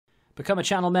Become a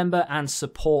channel member and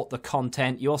support the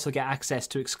content. You also get access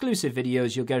to exclusive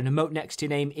videos. You'll get an emote next to your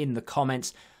name in the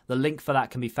comments. The link for that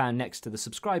can be found next to the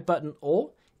subscribe button or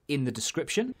in the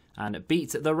description. And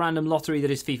beat the random lottery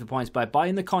that is FIFA points by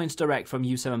buying the coins direct from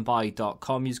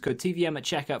u7buy.com. Use code TVM at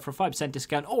checkout for a 5%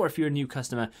 discount, or if you're a new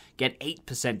customer, get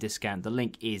 8% discount. The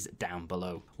link is down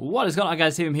below. What is going on,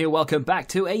 guys? Tim here. Welcome back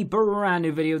to a brand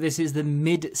new video. This is the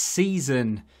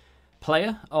mid-season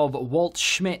player of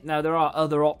Waldschmidt. Now, there are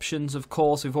other options, of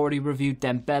course. We've already reviewed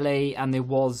Dembele, and there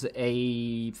was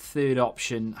a third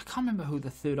option. I can't remember who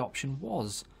the third option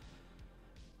was.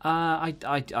 I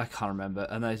can't remember,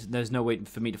 and there's no way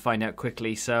for me to find out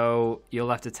quickly, so you'll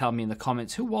have to tell me in the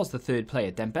comments who was the third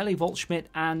player. Dembele, Waldschmidt,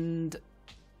 and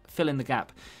fill in the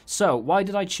gap. So, why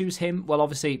did I choose him? Well,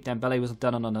 obviously, Dembele was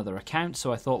done on another account,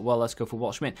 so I thought, well, let's go for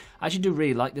Waldschmidt. I actually do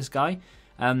really like this guy.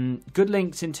 Good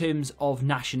links in terms of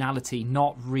nationality,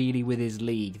 not really with his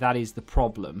league. That is the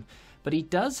problem. But he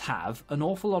does have an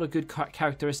awful lot of good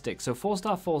characteristics. So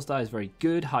 4-star is very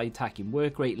good. High attacking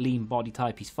work rate, lean body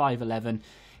type. He's 5'11".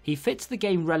 He fits the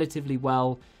game relatively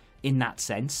well in that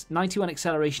sense. 91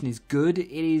 acceleration is good.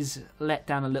 It is let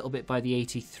down a little bit by the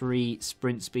 83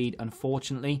 sprint speed,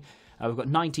 unfortunately. We've got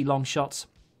 90 long shots,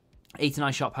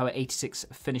 89 shot power, 86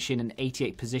 finishing, and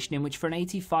 88 positioning, which for an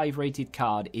 85 rated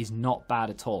card is not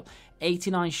bad at all.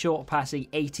 89 short passing,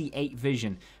 88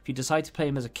 vision. If you decide to play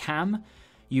him as a cam,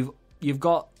 you've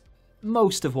got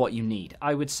most of what you need.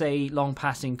 I would say long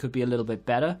passing could be a little bit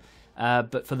better,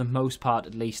 but for the most part,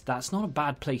 at least, that's not a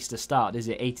bad place to start, is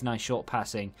it? 89 short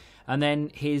passing. And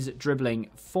then his dribbling,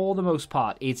 for the most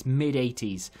part, it's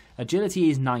mid-80s. Agility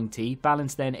is 90,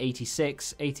 balance then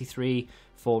 86, 83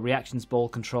 for reactions, ball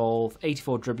control,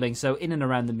 84 dribbling, so in and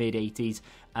around the mid-80s.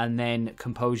 And then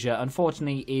composure,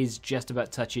 unfortunately, is just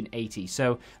about touching 80.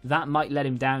 So that might let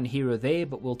him down here or there,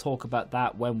 but we'll talk about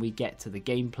that when we get to the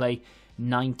gameplay.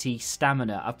 90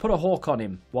 stamina. I've put a hawk on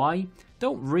him. Why?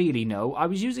 Don't really know. I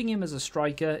was using him as a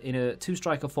striker in a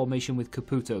two-striker formation with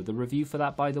Caputo. The review for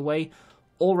that, by the way,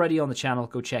 already on the channel.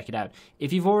 Go check it out.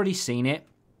 If you've already seen it,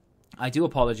 I do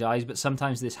apologize, but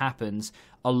sometimes this happens.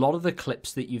 A lot of the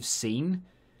clips that you've seen,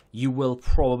 you will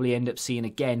probably end up seeing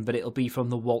again, but it'll be from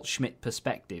the Waldschmidt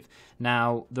perspective.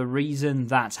 Now, the reason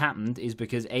that's happened is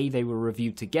because A, they were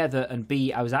reviewed together, and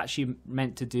B, I was actually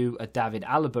meant to do a David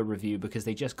Alaba review because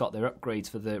they just got their upgrades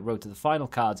for the Road to the Final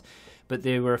cards, but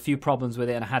there were a few problems with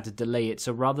it and I had to delay it.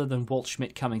 So rather than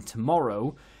Waldschmidt coming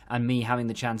tomorrow and me having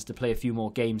the chance to play a few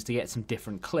more games to get some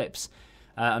different clips,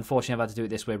 unfortunately, I've had to do it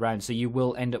this way around, so you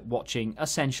will end up watching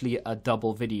essentially a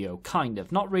double video, kind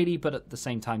of. Not really, but at the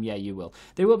same time, yeah, you will.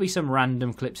 There will be some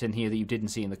random clips in here that you didn't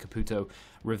see in the Caputo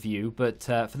review, but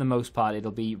for the most part,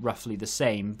 it'll be roughly the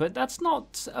same. But that's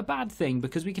not a bad thing,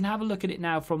 because we can have a look at it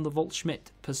now from the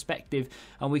Waldschmidt perspective,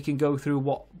 and we can go through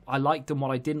what I liked and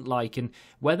what I didn't like, and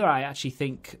whether I actually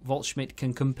think Waldschmidt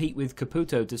can compete with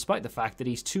Caputo, despite the fact that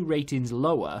he's 2 ratings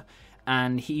lower,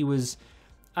 and he was,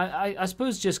 I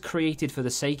suppose, just created for the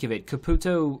sake of it.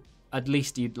 Caputo, at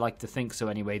least you'd like to think so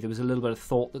anyway, there was a little bit of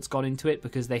thought that's gone into it,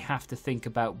 because they have to think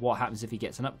about what happens if he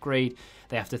gets an upgrade.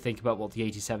 They have to think about what the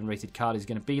 87 rated card is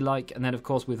going to be like. And then, of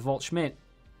course, with Waldschmidt,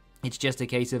 it's just a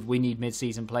case of we need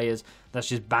mid-season players. Let's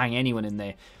just bang anyone in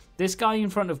there. This guy in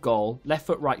front of goal, left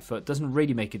foot, right foot, doesn't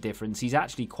really make a difference. He's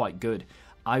actually quite good.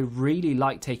 I really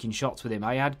like taking shots with him.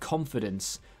 I had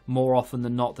confidence more often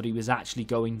than not that he was actually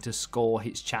going to score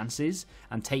his chances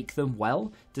and take them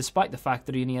well, despite the fact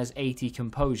that he only has 80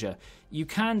 composure. You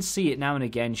can see it now and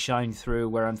again shine through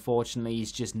where unfortunately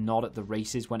he's just not at the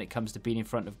races when it comes to being in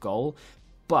front of goal,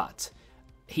 but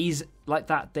he's like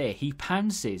that there. He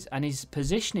pounces, and his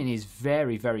positioning is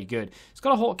very, very good. He's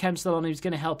got a Hawk Chem still on him. He's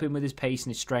going to help him with his pace and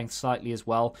his strength slightly as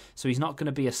well, so he's not going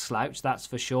to be a slouch, that's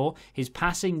for sure. His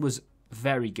passing was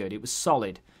very good. It was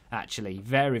solid, actually.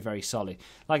 Very, very solid.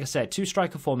 Like I said,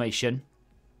 2-striker formation.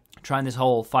 Trying this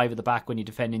whole 5 at the back when you're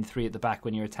defending, 3 at the back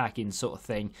when you're attacking sort of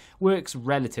thing works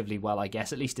relatively well, I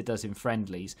guess. At least it does in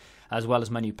friendlies, as well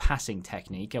as my new passing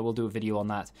technique. I will do a video on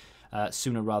that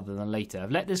sooner rather than later.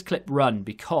 I've let this clip run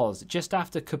because just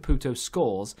after Caputo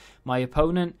scores, my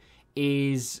opponent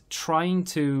is trying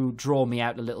to draw me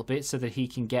out a little bit so that he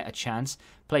can get a chance.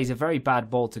 Plays a very bad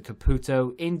ball to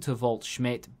Caputo, into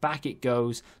Waldschmidt, back it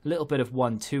goes, a little bit of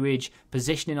 1-2-age,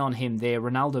 positioning on him there.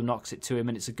 Ronaldo knocks it to him,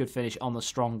 and it's a good finish on the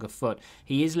stronger foot.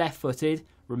 He is left-footed.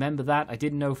 Remember that. I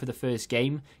didn't know for the first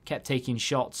game. Kept taking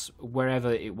shots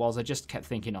wherever it was. I just kept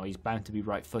thinking, oh, he's bound to be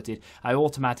right-footed. I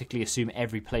automatically assume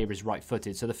every player is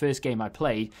right-footed. So the first game I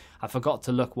played, I forgot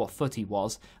to look what foot he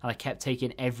was, and I kept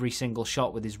taking every single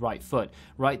shot with his right foot.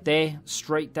 Right there,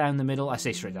 straight down the middle. I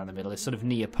say straight down the middle. It's sort of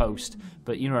near post,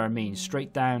 but you know what I mean.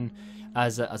 Straight down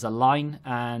as a line,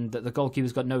 and that the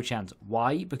goalkeeper's got no chance.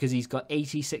 Why? Because he's got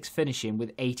 86 finishing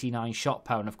with 89 shot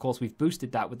power, and of course we've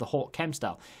boosted that with the Hawk Chem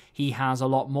style. He has a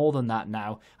lot more than that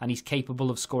now, and he's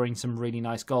capable of scoring some really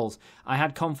nice goals. I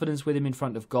had confidence with him in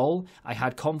front of goal. I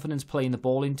had confidence playing the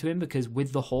ball into him, because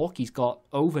with the Hawk he's got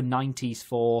over 90s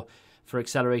for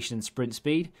acceleration and sprint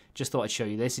speed. Just thought I'd show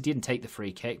you this. He didn't take the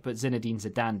free kick, but Zinedine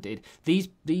Zidane did.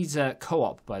 These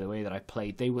co-op, by the way, that I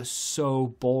played, they were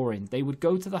so boring. They would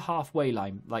go to the halfway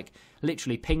line, like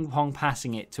literally ping-pong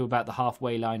passing it to about the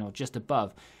halfway line or just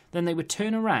above. Then they would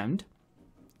turn around,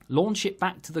 launch it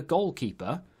back to the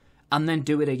goalkeeper, and then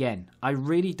do it again. I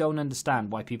really don't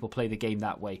understand why people play the game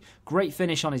that way. Great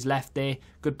finish on his left there.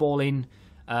 Good ball in.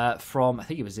 From, I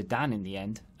think it was Zidane in the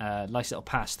end. Nice little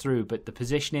pass through, but the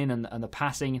positioning and the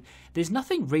passing, there's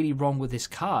nothing really wrong with this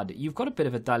card. You've got a bit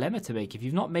of a dilemma to make. If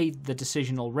you've not made the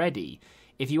decision already,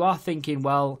 if you are thinking,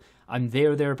 well, I'm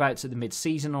there or thereabouts at the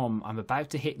mid-season, or I'm about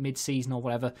to hit mid-season or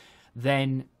whatever,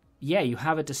 then yeah, you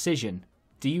have a decision.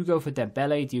 Do you go for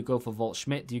Dembele? Do you go for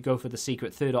Waldschmidt? Do you go for the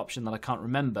secret third option that I can't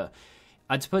remember?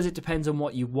 I suppose it depends on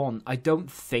what you want. I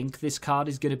don't think this card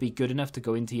is going to be good enough to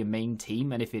go into your main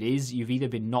team, and if it is, you've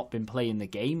either not been playing the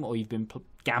game or you've been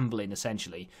gambling,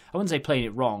 essentially. I wouldn't say playing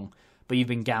it wrong, but you've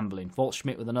been gambling.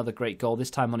 Waldschmidt with another great goal, this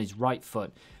time on his right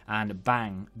foot, and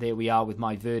bang, there we are with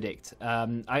my verdict.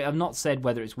 I have not said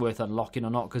whether it's worth unlocking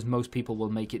or not, because most people will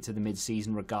make it to the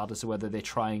mid-season regardless of whether they're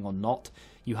trying or not.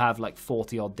 You have like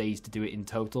 40-odd days to do it in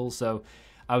total, so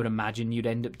I would imagine you'd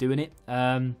end up doing it.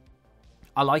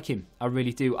 I like him. I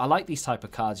really do. I like these type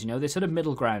of cards, you know. They're sort of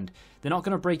middle ground. They're not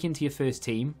going to break into your first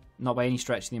team, not by any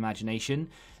stretch of the imagination.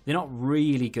 They're not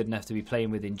really good enough to be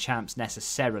playing with in champs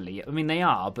necessarily. I mean, they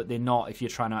are, but they're not if you're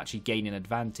trying to actually gain an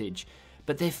advantage.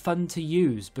 But they're fun to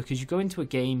use because you go into a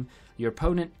game, your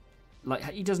opponent, like,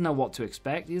 he doesn't know what to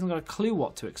expect. He hasn't got a clue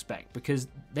what to expect because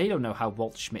they don't know how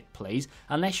Waldschmidt plays.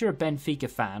 Unless you're a Benfica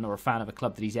fan or a fan of a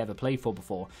club that he's ever played for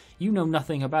before, you know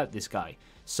nothing about this guy.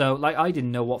 So, like, I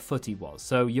didn't know what foot he was.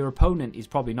 So your opponent is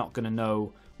probably not going to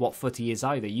know what foot he is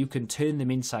either. You can turn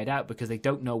them inside out because they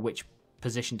don't know which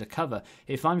position to cover.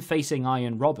 If I'm facing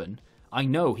Iron Robin, I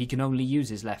know he can only use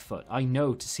his left foot. I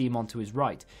know to see him onto his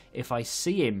right. If I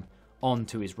see him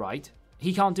onto his right,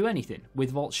 he can't do anything.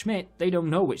 With Waldschmidt, they don't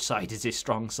know which side is his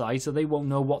strong side, so they won't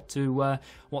know what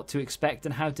to expect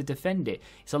and how to defend it.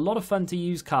 It's a lot of fun to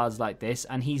use cards like this,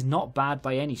 and he's not bad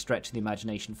by any stretch of the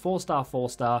imagination. 4-star,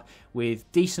 4-star,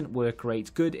 with decent work rates,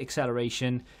 good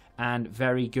acceleration, and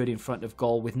very good in front of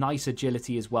goal, with nice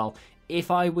agility as well.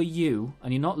 If I were you,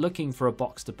 and you're not looking for a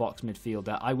box-to-box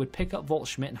midfielder, I would pick up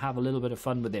Waldschmidt and have a little bit of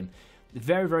fun with him.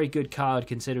 Very, very good card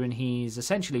considering he's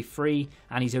essentially free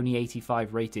and he's only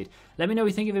 85 rated. Let me know what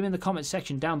you think of him in the comments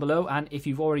section down below, and if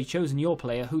you've already chosen your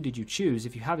player, who did you choose?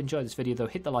 If you have enjoyed this video though,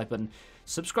 hit the like button,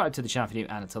 subscribe to the channel if you're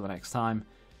new, and until the next time,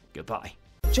 goodbye.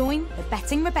 Join the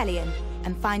Betting Rebellion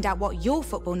and find out what your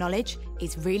football knowledge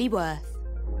is really worth.